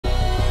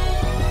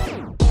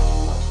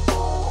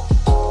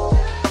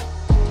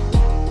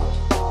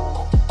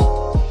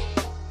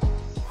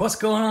What's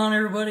going on,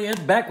 everybody?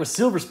 Ed back with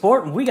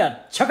SLVRsport, and we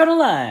got Chuck on the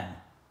line.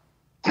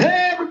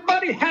 Hey,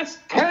 everybody,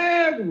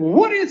 hashtag,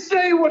 what do you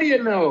say, what do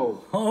you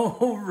know?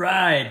 All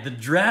right, the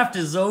draft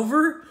is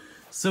over,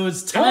 so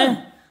it's time.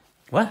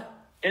 What?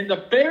 And the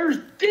Bears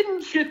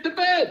didn't shit the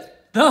bed.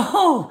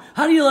 No,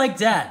 how do you like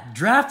that?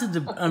 Drafted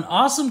an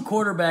awesome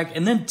quarterback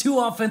and then 2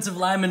 offensive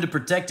linemen to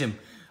protect him.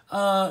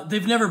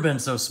 They've never been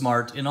so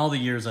smart in all the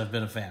years I've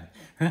been a fan.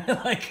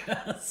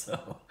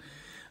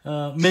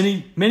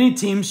 Many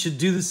teams should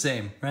do the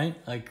same, right?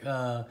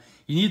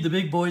 You need the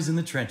big boys in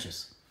the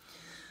trenches.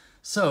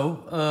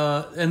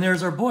 So, and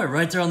there's our boy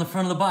right there on the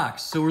front of the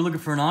box. So we're looking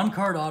for an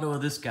on-card auto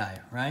of this guy,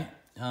 right?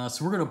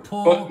 So we're gonna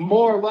pull. But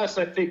more or less,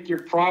 I think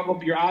your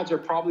odds are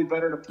probably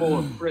better to pull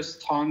a Chris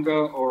Tonga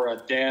or a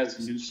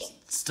Daz Newsome.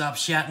 Stop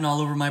shatting all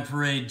over my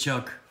parade,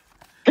 Chuck.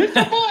 Hit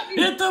the button.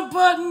 Hit the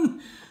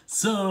button.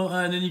 So,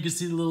 and then you can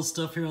see the little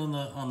stuff here on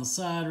the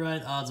side,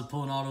 right? Odds of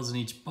pulling autos in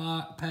each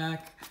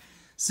pack.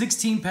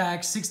 16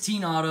 packs,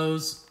 16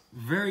 autos.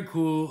 Very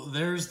cool.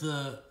 There's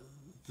the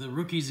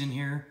rookies in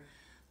here.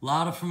 A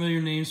lot of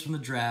familiar names from the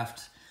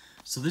draft.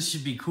 So this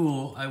should be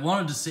cool. I've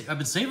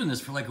been saving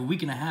this for like a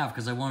week and a half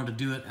because I wanted to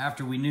do it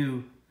after we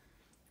knew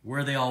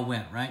where they all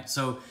went, right?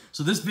 So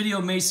this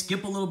video may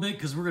skip a little bit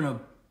because we're going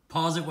to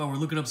pause it while we're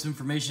looking up some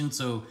information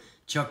so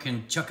Chuck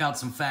can chuck out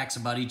some facts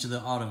about each of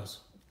the autos.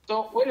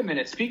 So, wait a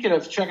minute. Speaking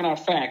of checking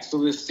out facts,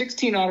 so there's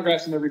 16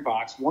 autographs in every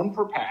box, 1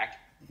 per pack.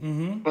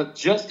 Mm-hmm. But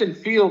Justin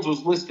Fields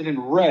was listed in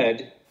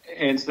red,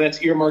 and so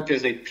that's earmarked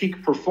as a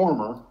peak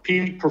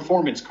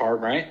performance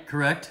card, right?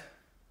 Correct.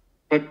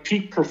 But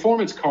peak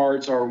performance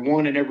cards are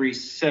 1 in every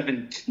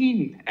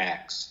 17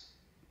 packs,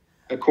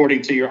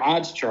 according to your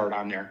odds chart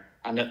on there.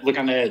 Look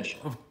on the edge.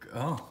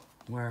 Oh,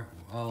 where?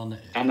 Oh, on the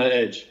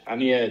edge. On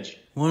the edge.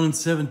 1 in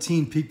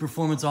 17 peak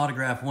performance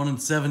autograph. 1 in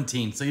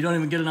 17. So you don't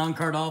even get an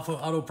on-card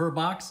auto per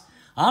box.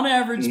 On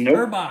average, nope.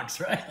 Per box,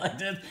 right? Like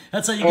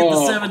that's how you get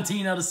the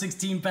 17 out of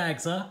 16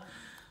 packs, huh?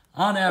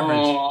 On average.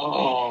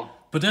 Oh.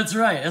 But that's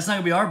right. That's not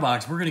gonna be our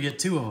box. We're gonna get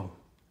 2 of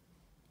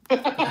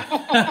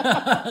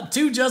them.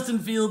 2 Justin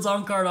Fields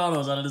on-card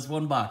autos out of this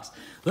 1 box.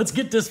 Let's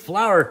get this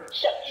flower.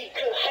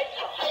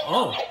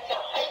 Oh.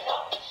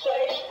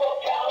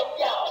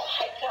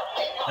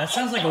 That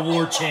sounds like a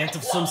war chant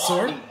of some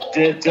sort.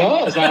 It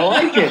does. I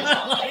like it.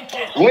 I like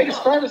it. Way to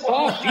start us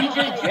off,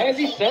 DJ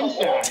Jazzy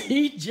Sunshine.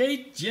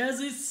 DJ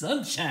Jazzy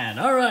Sunshine.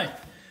 All right.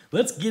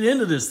 Let's get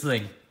into this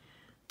thing.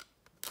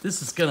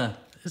 This is gonna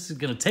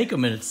take a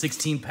minute.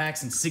 16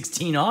 packs and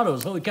 16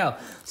 autos. Holy cow!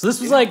 So this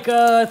was like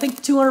I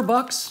think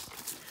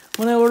 $200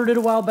 when I ordered it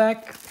a while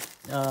back.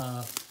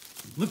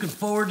 Looking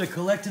forward to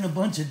collecting a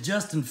bunch of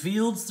Justin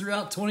Fields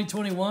throughout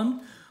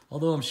 2021.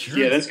 Although I'm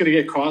sure that's gonna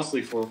get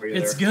costly for you.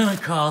 It's gonna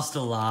cost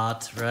a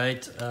lot,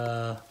 right?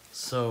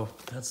 So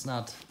that's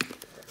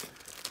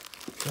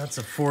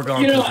a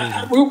foregone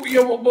conclusion.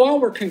 While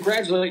we're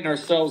congratulating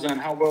ourselves on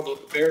how well the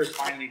Bears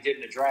finally did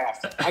in the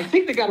draft, I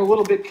think they got a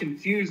little bit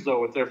confused,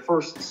 though, with their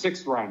first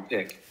 6th-round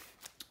pick.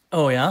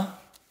 Oh, yeah?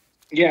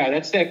 Yeah,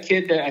 that's that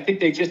kid that I think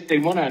they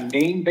went on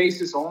name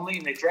basis only,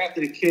 and they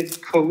drafted a kid,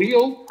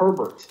 Khalil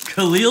Herbert.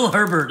 Khalil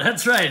Herbert,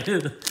 that's right,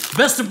 dude.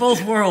 Best of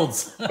both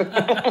worlds.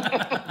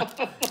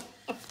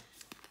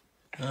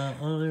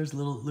 There's a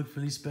little look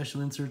for these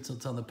special inserts.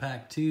 It's on the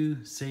pack,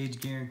 too. Sage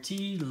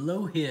guaranteed,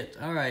 low hit.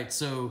 All right,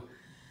 so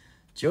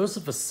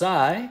Joseph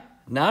Asai,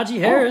 Najee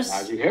Harris.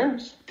 Najee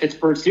Harris.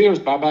 Pittsburgh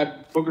Steelers, bye-bye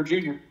Booker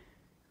Jr.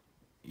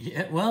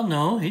 Yeah, well,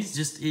 no,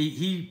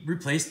 he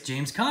replaced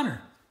James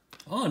Conner.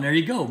 Oh, and there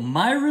you go.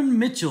 Myron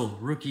Mitchell,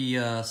 rookie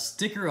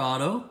sticker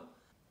auto.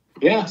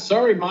 Yeah,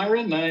 sorry,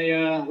 Myron.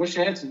 I wish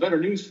I had some better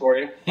news for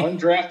you.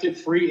 Undrafted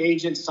free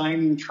agent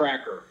signing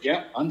tracker.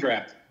 Yep,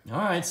 undrafted. All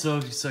right,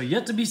 so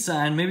yet to be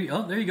signed. Maybe,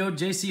 oh, there you go,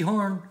 J.C.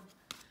 Horn.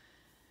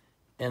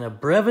 And a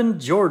Brevin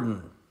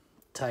Jordan,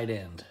 tight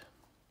end.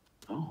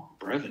 Oh,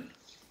 Brevin.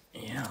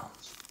 Yeah.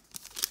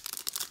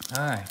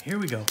 All right, here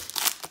we go.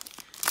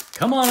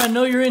 Come on, I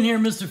know you're in here,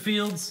 Mr.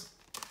 Fields.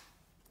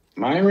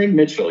 Myron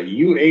Mitchell,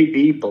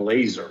 UAB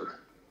Blazer.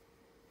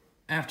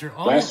 After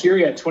all... Last year,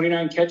 he had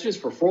 29 catches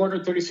for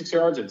 436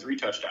 yards and 3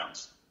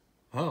 touchdowns.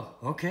 Oh,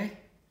 okay.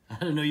 I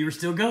didn't know you were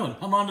still going.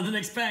 I'm on to the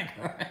next pack.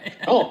 All right.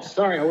 Oh,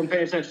 sorry, I wasn't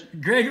paying attention.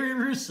 Gregory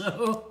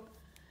Rousseau.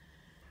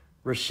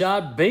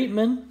 Rashad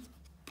Bateman.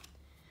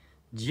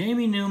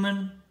 Jamie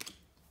Newman.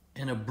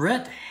 And a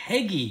Brett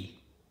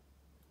Heggie.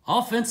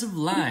 Offensive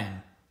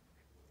line.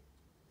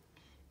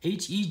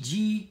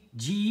 Heggie.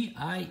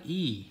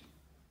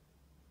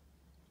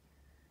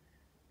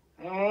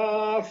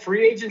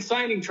 Free agent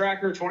signing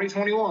tracker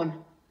 2021.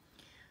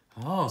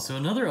 Oh, so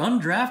another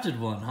undrafted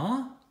one,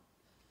 huh?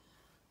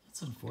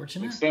 That's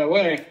unfortunate. Looks that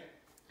way.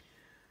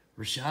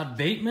 Rashad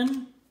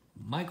Bateman,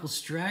 Michael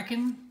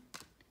Strachan,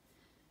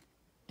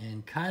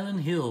 and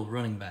Kylan Hill,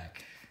 running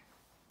back.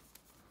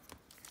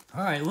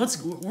 All right,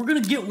 we're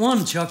gonna get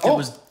one, Chuck. That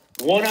was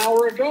 1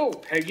 hour ago.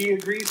 Peggy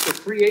agrees to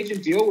free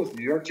agent deal with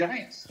New York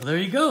Giants. Well, there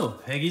you go.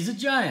 Peggy's a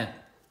Giant.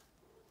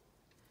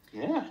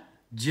 Yeah.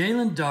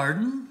 Jalen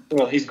Darden.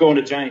 Well, he's going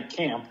to Giant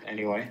camp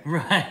anyway.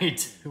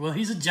 Right. Well,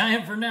 he's a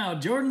Giant for now.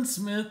 Jordan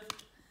Smith,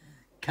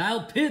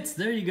 Kyle Pitts,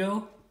 there you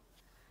go.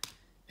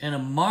 And a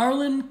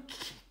Marlon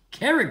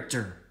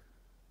Character.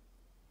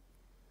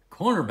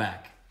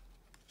 Cornerback.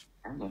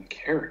 Marlon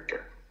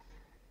Character.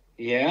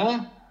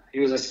 Yeah. He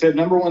was a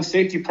 #1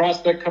 safety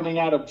prospect coming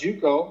out of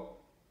JUCO.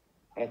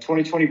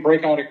 2020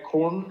 breakout at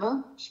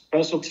corner.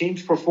 Special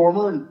teams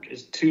performer in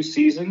his 2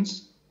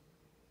 seasons.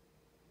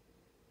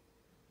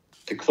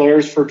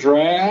 Declares for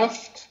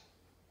draft.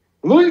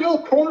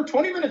 Louisville corner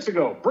 20 minutes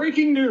ago.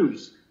 Breaking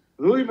news.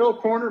 Louisville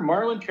corner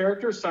Marlon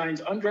Character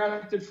signs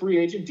undrafted free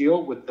agent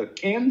deal with the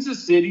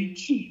Kansas City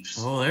Chiefs.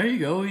 Oh, there you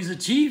go. He's a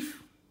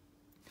Chief.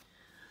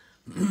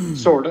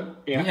 Sort of,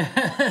 yeah.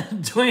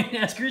 Dwayne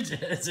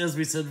Eskridge, as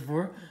we said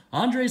before.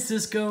 Andre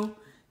Sisco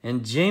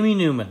and Jamie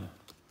Newman.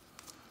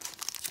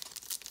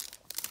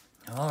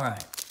 All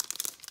right.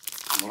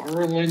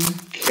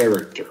 Marlon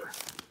Character.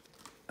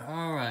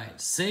 All right.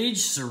 Sage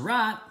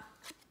Surratt.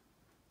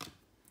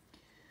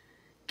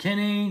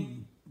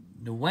 Kenny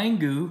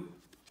Nwangu.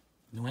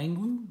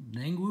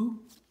 Nwangu?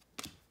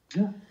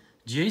 Yeah.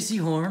 J.C.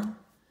 Horn.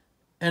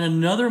 And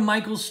another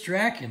Michael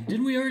Strachan.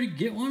 Didn't we already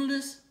get one of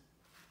this?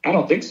 I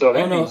don't think so.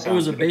 Oh, no. It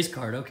was a base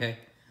card. Okay.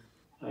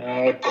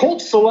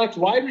 Colts select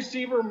wide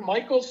receiver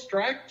Michael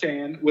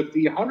Strachan with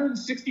the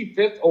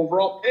 165th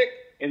overall pick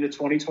in the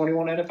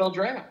 2021 NFL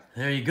Draft.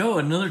 There you go.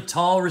 Another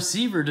tall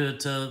receiver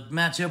to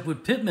match up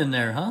with Pittman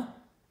there, huh?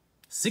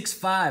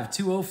 6'5",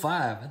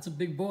 205. That's a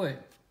big boy.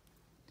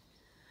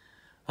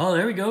 Oh,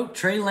 there we go.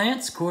 Trey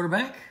Lance,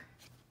 quarterback.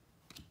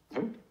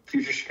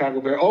 Future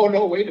Chicago Bear. Oh,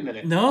 no, wait a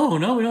minute. No, we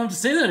don't have to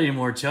say that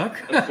anymore, Chuck.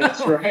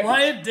 That's right.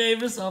 Wyatt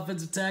Davis,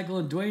 offensive tackle,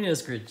 and Dwayne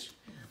Eskridge.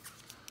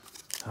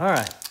 All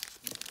right.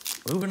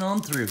 Moving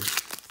on through.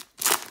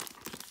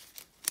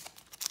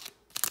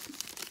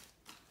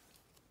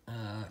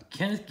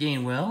 Kenneth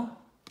Gainwell.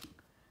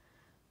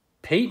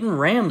 Peyton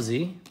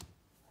Ramsey.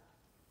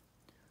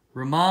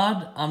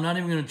 Ramad, I'm not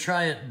even going to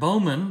try it,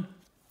 Bowman.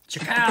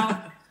 Check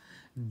out.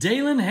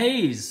 Dalen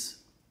Hayes.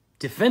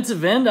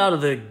 Defensive end out of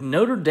the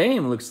Notre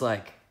Dame, looks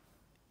like.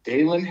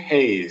 Dalen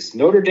Hayes.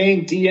 Notre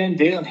Dame DN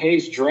Dalen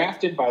Hayes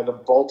drafted by the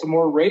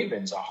Baltimore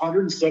Ravens,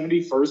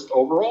 171st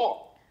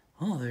overall.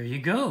 Oh, there you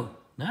go.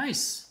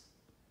 Nice.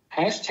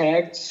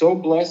 Hashtag so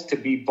blessed to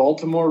be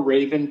Baltimore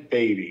Raven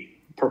baby.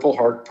 Purple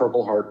heart,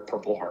 purple heart,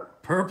 purple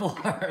heart. Purple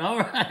heart. All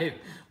right.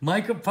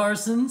 Micah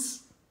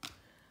Parsons.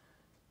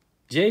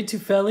 Jay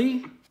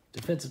Tufeli,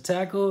 defensive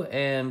tackle,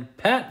 and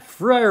Pat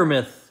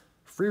Freiermuth.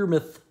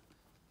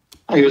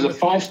 He was a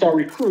 5-star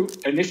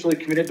recruit, initially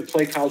committed to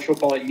play college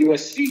football at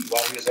USC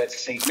while he was at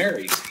St.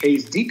 Mary's.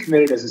 Hayes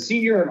decommitted as a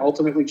senior and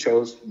ultimately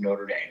chose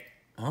Notre Dame.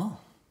 Oh,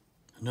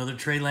 another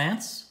Trey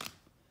Lance.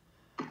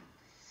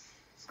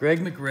 Greg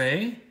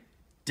McRae.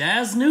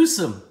 Daz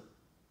Newsome.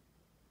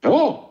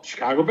 Oh,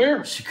 Chicago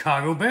Bear.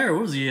 Chicago Bear.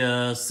 What was he,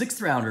 a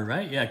 6th rounder,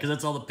 right? Yeah, because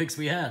that's all the picks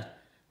we had.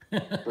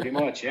 Pretty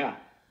much, yeah.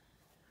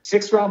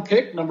 6th-round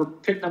pick number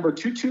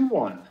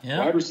 221. Yeah.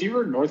 Wide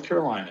receiver, North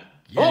Carolina.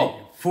 Yeah,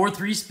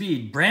 4.3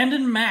 speed.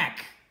 Brandon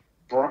Mack.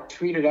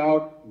 Tweeted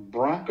out,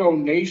 Bronco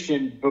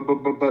Nation,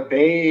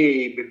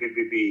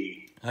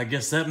 baby. I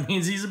guess that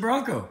means he's a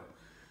Bronco.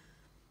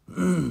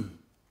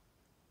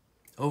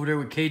 Over there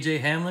with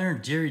KJ Hamler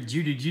and Jerry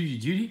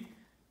Judy.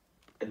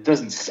 It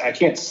doesn't. I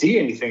can't see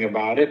anything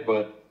about it,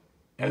 but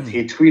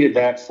he tweeted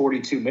that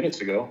 42 minutes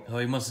ago. Oh,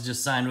 he must have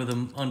just signed with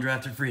him,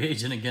 undrafted free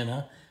agent again,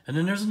 huh? And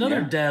then there's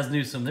another Daz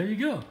Newsome. There you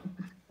go.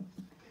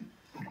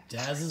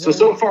 Daz is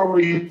so far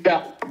we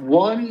got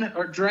one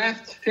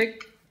draft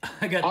pick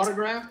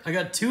autograph. I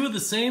got 2 of the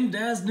same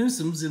Daz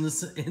Newsomes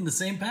in the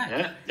same pack.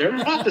 Yeah, they're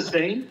not the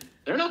same.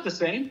 They're not the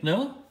same.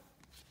 No?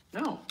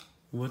 No.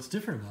 What's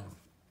different about them?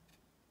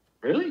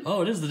 Really?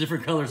 Oh, it is the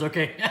different colors.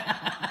 Okay.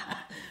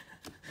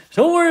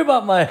 Don't worry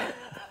about my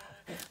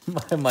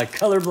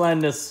color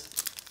blindness.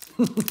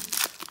 All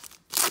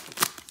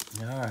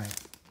right.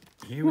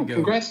 Here we go.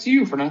 Congrats to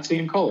you for not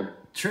seeing color.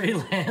 Trey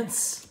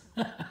Lance.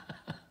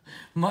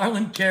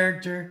 Marlon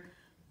Character.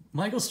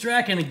 Michael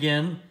Strachan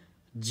again.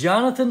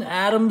 Jonathan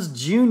Adams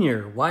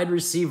Jr., wide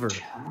receiver.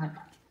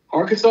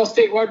 Arkansas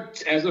State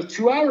as of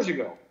 2 hours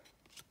ago.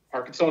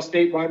 Arkansas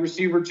State wide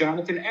receiver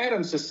Jonathan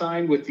Adams has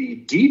signed with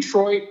the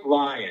Detroit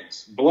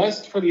Lions.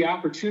 Blessed for the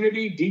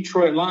opportunity,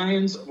 Detroit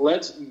Lions,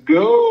 let's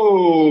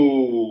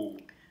go.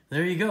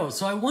 There you go.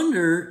 So I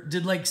wonder,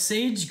 did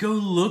Sage go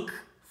look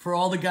for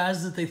all the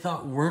guys that they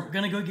thought weren't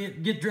going to go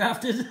get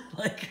drafted?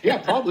 Yeah,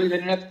 probably. They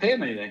didn't have to pay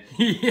him anything.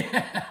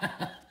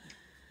 Yeah.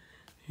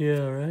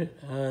 Yeah, right.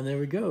 There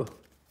we go.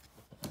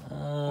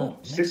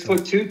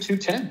 6'2",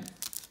 210.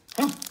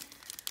 Huh.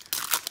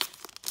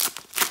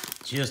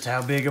 Just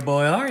how big a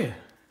boy are you?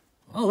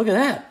 Oh, look at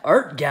that.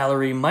 Art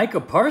gallery,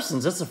 Micah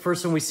Parsons. That's the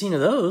first one we've seen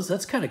of those.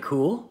 That's kind of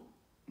cool.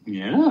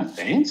 Yeah,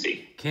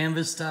 fancy.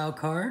 Canvas style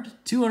card.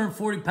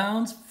 240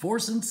 pounds,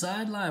 force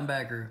inside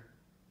linebacker.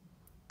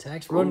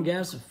 Tax run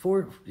gaps of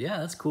 4. Yeah,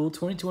 that's cool.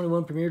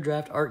 2021 Premier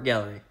Draft Art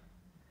Gallery.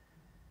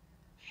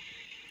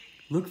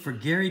 Look for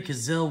Gary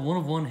Cazell,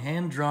 1-of-1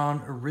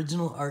 hand-drawn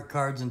original art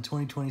cards in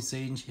 2020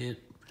 Sage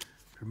Hit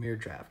Premier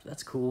Draft.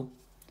 That's cool.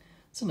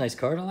 It's a nice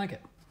card. I like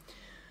it.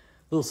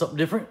 little something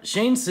different.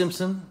 Shane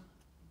Simpson,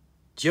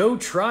 Joe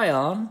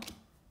Tryon,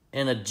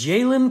 and a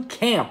Jalen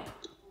Camp.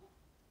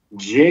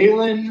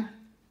 Jalen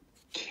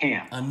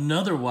Camp.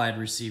 Another wide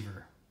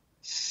receiver.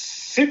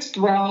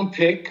 6th round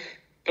pick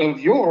of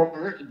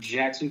your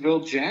Jacksonville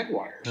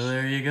Jaguars. So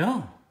there you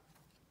go.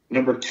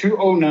 Number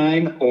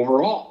 209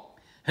 overall.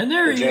 And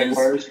there the he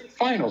Jaguars' is.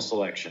 final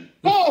selection.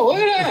 Oh,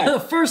 look at that. The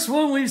first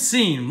one we've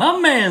seen. My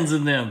man's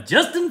in them.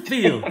 Justin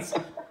Fields.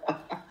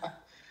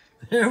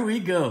 There we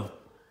go.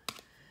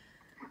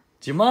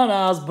 Jamon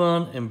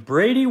Osborne and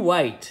Brady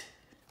White.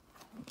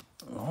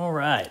 All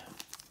right.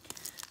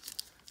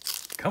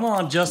 Come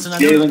on, Justin.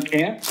 Jalen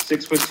Camp,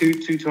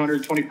 6'2",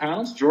 220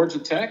 pounds. Georgia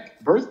Tech,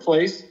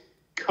 birthplace,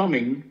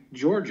 Cumming,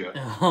 Georgia.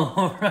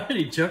 All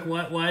righty, Chuck.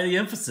 Why the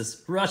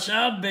emphasis?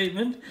 Rashad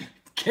Bateman,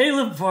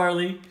 Caleb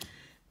Farley,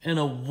 and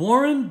a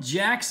Warren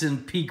Jackson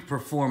peak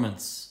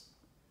performance.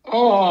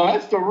 Oh,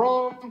 that's the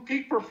wrong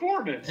peak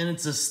performance. And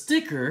it's a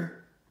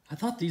sticker. I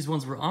thought these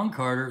ones were on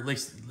card, or at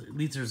least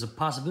there's a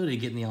possibility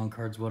of getting the on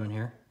cards one in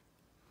here.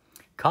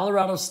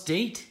 Colorado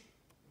State.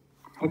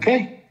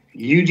 Okay,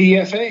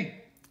 UDFA.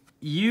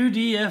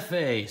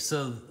 UDFA.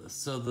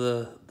 So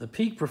the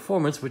peak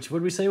performance, which what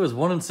did we say was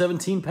 1 in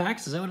 17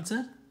 packs? Is that what it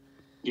said?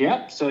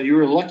 Yeah. So you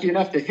were lucky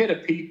enough to hit a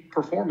peak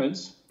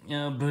performance.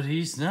 Yeah, but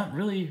he's not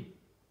really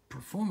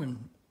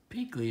performing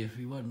peakly if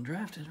he wasn't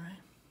drafted, right?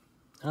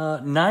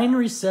 9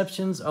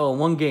 receptions. Oh,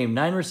 1 game.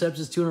 9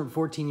 receptions,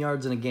 214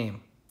 yards in a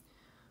game.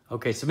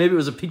 Okay, so maybe it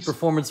was a peak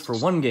performance for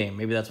 1 game.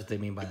 Maybe that's what they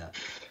mean by that.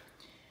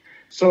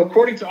 So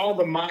according to all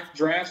the mock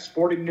drafts,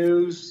 Sporting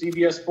News,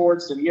 CBS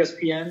Sports, and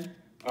ESPN,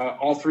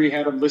 all 3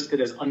 had him listed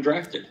as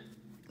undrafted.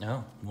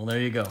 Oh, well, there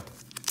you go.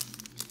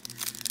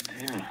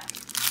 Yeah.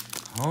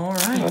 All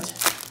right.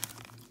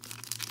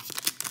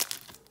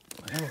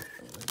 Well,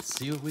 let's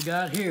see what we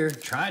got here.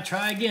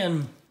 Try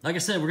again. Like I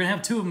said, we're going to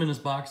have 2 of them in this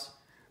box.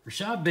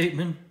 Rashad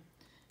Bateman,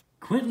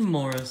 Quentin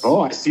Morris.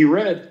 Oh, I see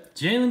red.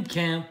 Jalen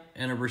Camp,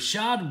 and a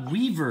Rashad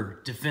Weaver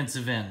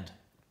defensive end.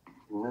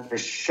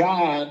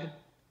 Rashad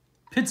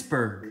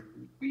Pittsburgh.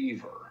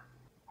 Weaver.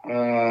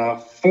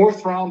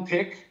 4th round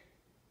pick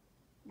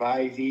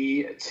by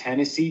the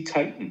Tennessee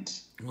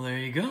Titans. Well, there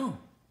you go.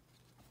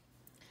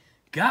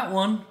 Got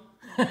one.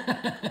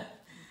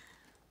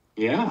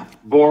 Yeah.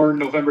 Born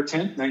November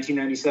 10th,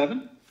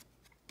 1997.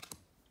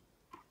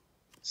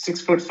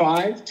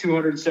 6'5",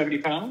 270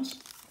 pounds.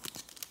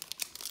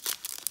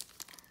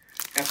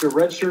 After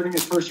redshirting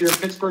his first year in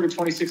Pittsburgh in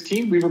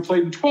 2016, Weaver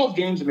played in 12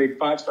 games and made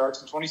 5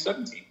 starts in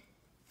 2017.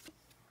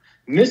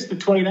 Missed the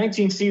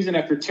 2019 season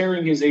after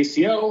tearing his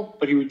ACL,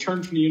 but he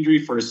returned from the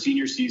injury for his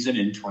senior season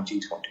in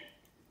 2020.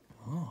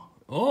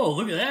 Oh,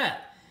 look at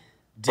that.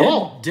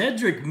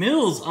 Dedrick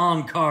Mills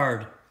on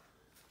card.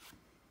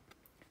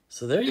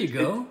 So there you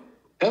go.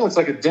 That looks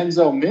like a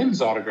Denzel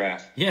Mims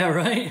autograph. Yeah,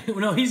 right?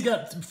 No, he's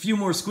got a few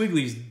more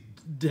squigglies.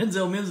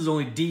 Denzel Mims is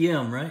only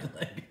DM, right?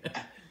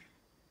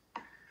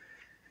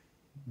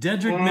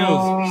 Dedrick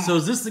Mills. So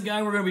is this the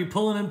guy we're going to be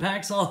pulling in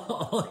packs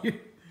all year?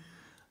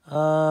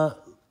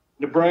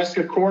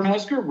 Nebraska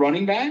Cornhusker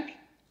running back.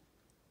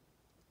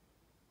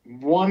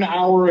 1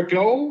 hour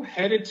ago,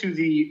 headed to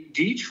the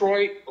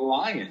Detroit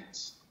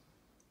Lions.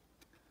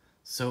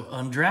 So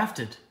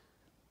undrafted.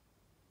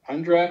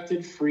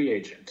 Undrafted free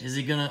agent. Is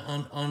he going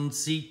to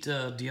unseat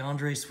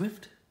DeAndre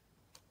Swift?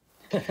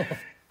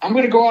 I'm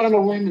going to go out on a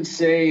limb and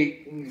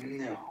say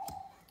no.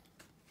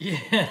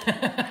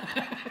 Yeah.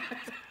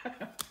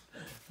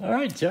 All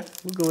right, Chuck.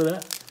 We'll go with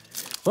that.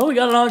 Well, we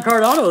got an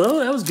on-card auto, though.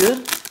 That was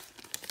good.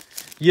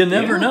 You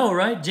never know,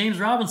 right? James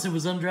Robinson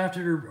was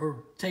undrafted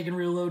or taken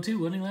real low, too,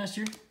 wasn't he, last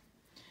year?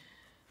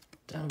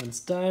 Donovan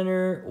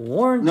Steiner,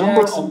 Warren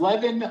Number Jackson.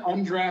 11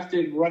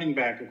 undrafted running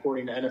back,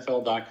 according to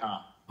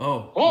NFL.com.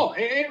 Oh,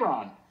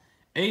 Aaron.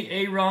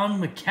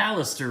 Aaron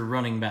McAllister,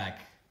 running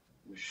back.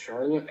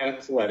 Charlotte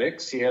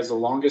Athletics. He has the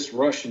longest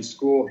rush in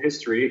school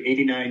history,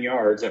 89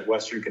 yards at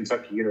Western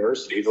Kentucky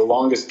University. The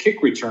longest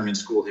kick return in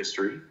school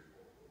history.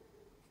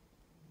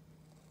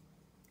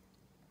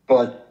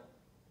 But,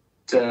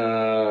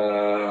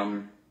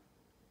 and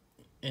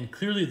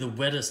clearly the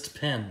wettest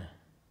pen.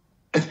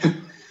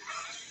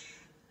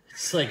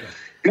 It's like...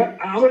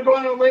 I'm going to go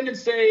on a limb and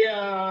say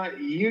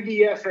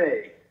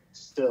UDFA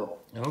still.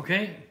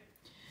 Okay.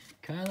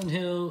 Kylan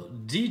Hill,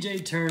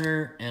 DJ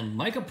Turner, and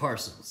Micah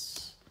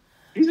Parsons.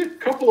 He's a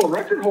couple of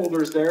record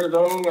holders there,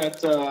 though,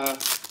 at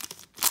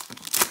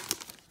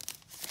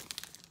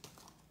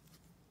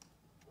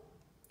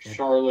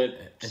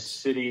Charlotte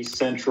City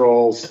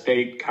Central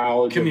State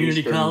College.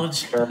 Community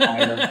College.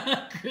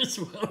 Carolina. Chris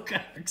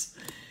Wilcox.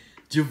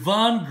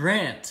 Javon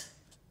Grant.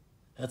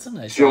 That's a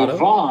nice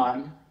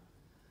Javon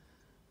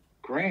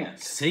Grant.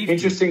 Safety.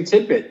 Interesting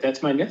tidbit.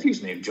 That's my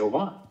nephew's name,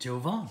 Jovan.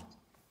 Jovan.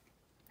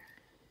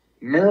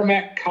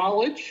 Merrimack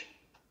College.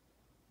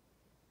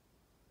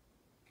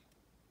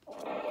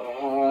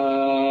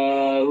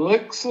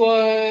 Looks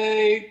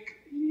like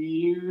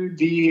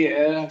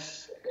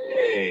UDFA.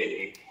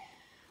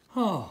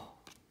 Oh,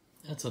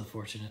 that's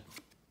unfortunate.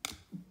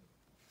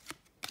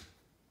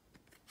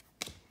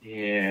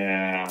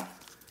 Yeah.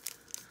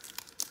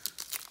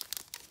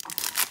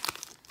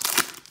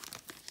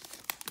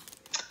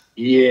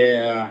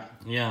 Yeah.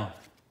 Yeah.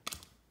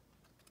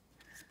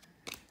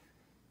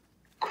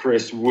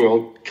 Chris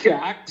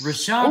Wilcox.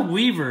 Rashad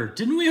Weaver.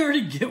 Didn't we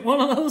already get one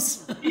of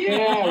those?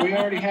 Yeah, we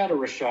already had a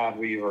Rashad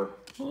Weaver.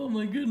 Oh,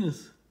 my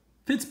goodness.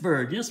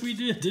 Pittsburgh. Yes, we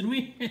did, didn't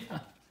we?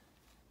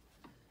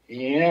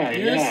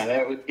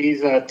 Yeah.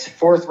 He's a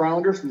fourth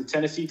rounder from the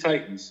Tennessee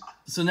Titans.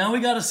 So now we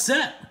got a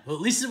set. Well,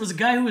 at least it was a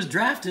guy who was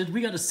drafted.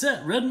 We got a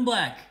set, red and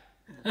black.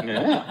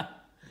 Yeah.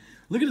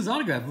 Look at his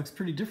autograph. Looks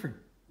pretty different.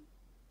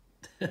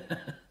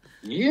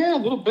 Yeah, a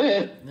little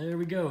bit. There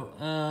we go.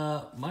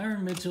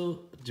 Myron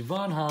Mitchell,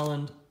 Javon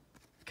Holland,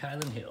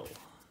 Kylan Hill.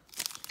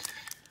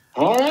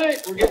 All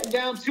right, we're getting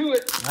down to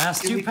it.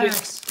 Last two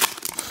packs.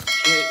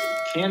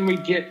 Can we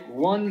get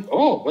one?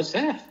 Oh, what's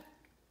that?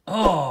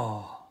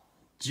 Oh,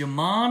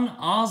 Jamon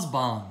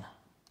Osborne,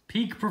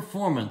 peak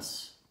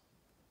performance.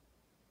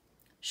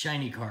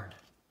 Shiny card.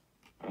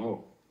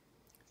 Oh.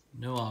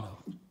 No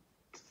auto.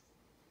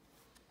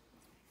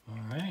 All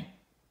right.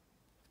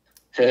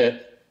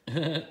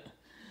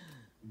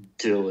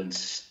 Dylan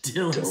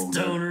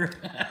Stoner.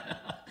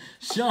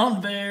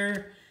 Sean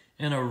Bear,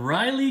 and a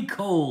Riley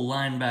Cole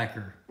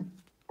linebacker.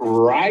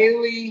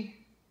 Riley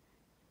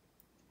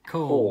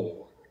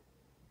Cole.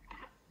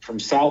 From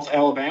South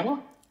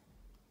Alabama?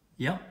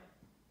 Yep.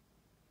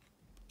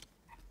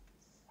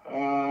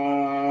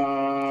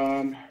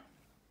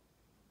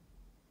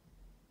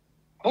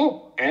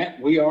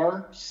 At we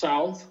are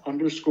South_FB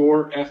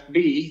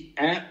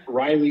at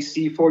Riley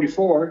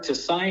C44 to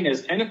sign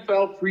as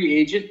NFL free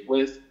agent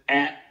with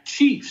at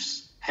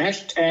Chiefs.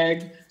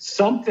 Hashtag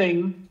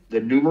something the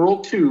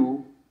numeral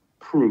 2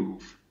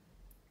 prove.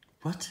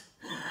 What?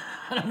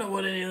 I don't know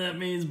what any of that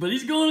means, but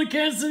he's going to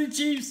Kansas City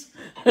Chiefs.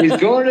 He's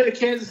going to the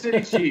Kansas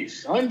City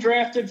Chiefs.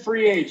 Undrafted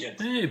free agent.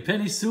 Hey,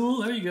 Penny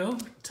Sewell, there you go.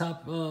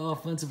 Top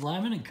offensive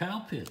lineman, and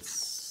Kyle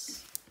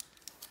Pitts.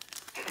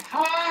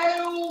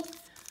 Kyle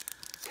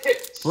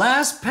Pitts.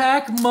 Last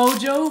pack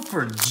mojo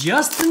for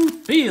Justin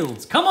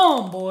Fields. Come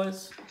on,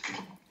 boys.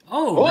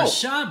 Oh,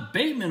 Rashad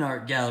Bateman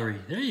art gallery.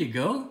 There you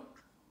go.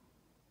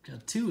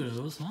 Got 2 of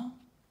those, huh?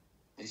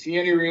 Is he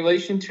any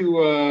relation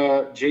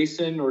to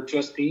Jason or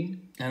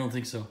Justine? I don't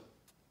think so.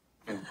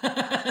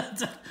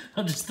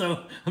 I'm just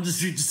a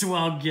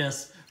wild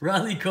guess.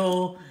 Riley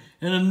Cole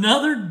and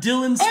another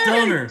Dylan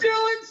Stoner. Hey,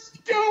 Dylan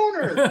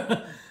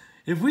Stoner!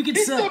 If we could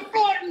hit the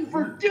button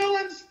for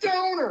Dylan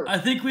Stoner. I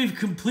think we've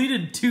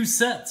completed 2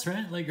 sets,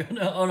 right? Like,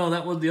 oh no,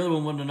 that was the other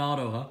one wasn't an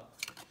auto, huh?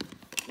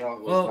 No,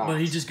 it was not. But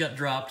he just got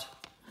dropped.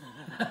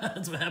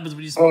 That's what happens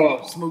when you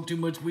smoke too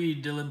much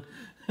weed, Dylan.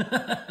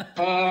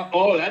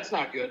 That's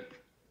not good.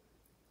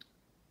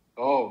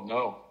 Oh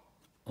no.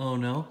 Oh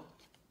no.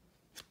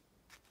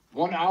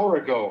 1 hour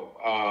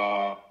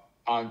ago,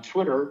 on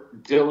Twitter,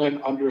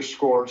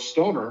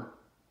 Dylan_Stoner,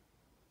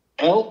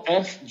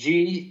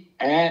 LFG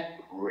at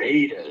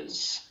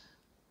Raiders.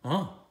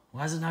 Oh,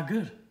 why is it not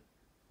good?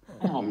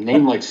 Oh,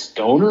 name like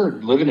Stoner,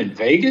 living in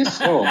Vegas?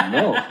 Oh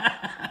no.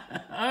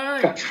 All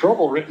right. Got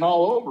trouble written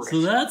all over it. So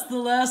that's the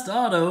last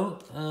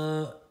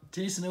auto.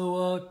 Jason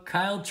Owa,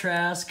 Kyle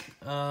Trask.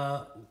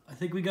 I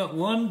think we got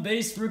 1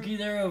 base rookie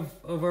there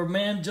of our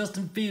man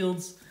Justin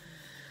Fields.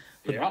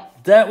 But yeah.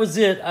 That was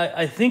it.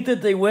 I think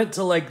that they went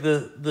to like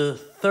the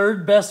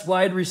 3rd best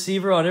wide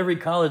receiver on every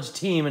college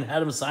team and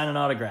had him sign an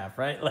autograph,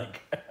 right?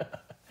 Like.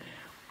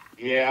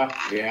 Yeah.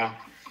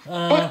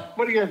 But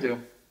what are you gonna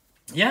do?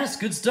 Yeah, it's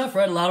good stuff,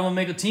 right? A lot of them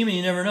make a team, and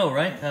you never know,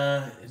 right?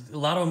 A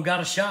lot of them got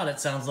a shot, it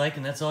sounds like,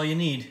 and that's all you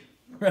need,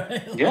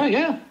 right?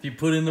 Yeah. If you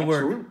put in the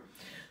Absolutely. work.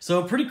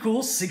 So pretty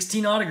cool.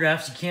 16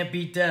 autographs. You can't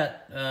beat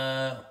that.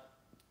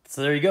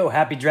 So there you go.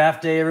 Happy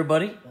draft day,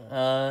 everybody.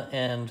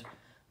 And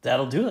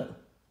that'll do it.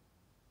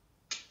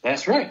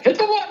 That's right. Hit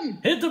the button.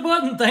 Hit the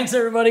button. Thanks,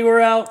 everybody.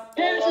 We're out.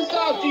 Kansas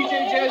out,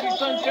 DJ Jazzy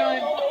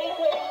Sunshine.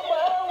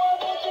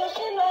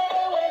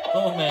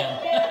 Oh, man.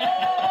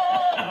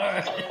 All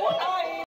right.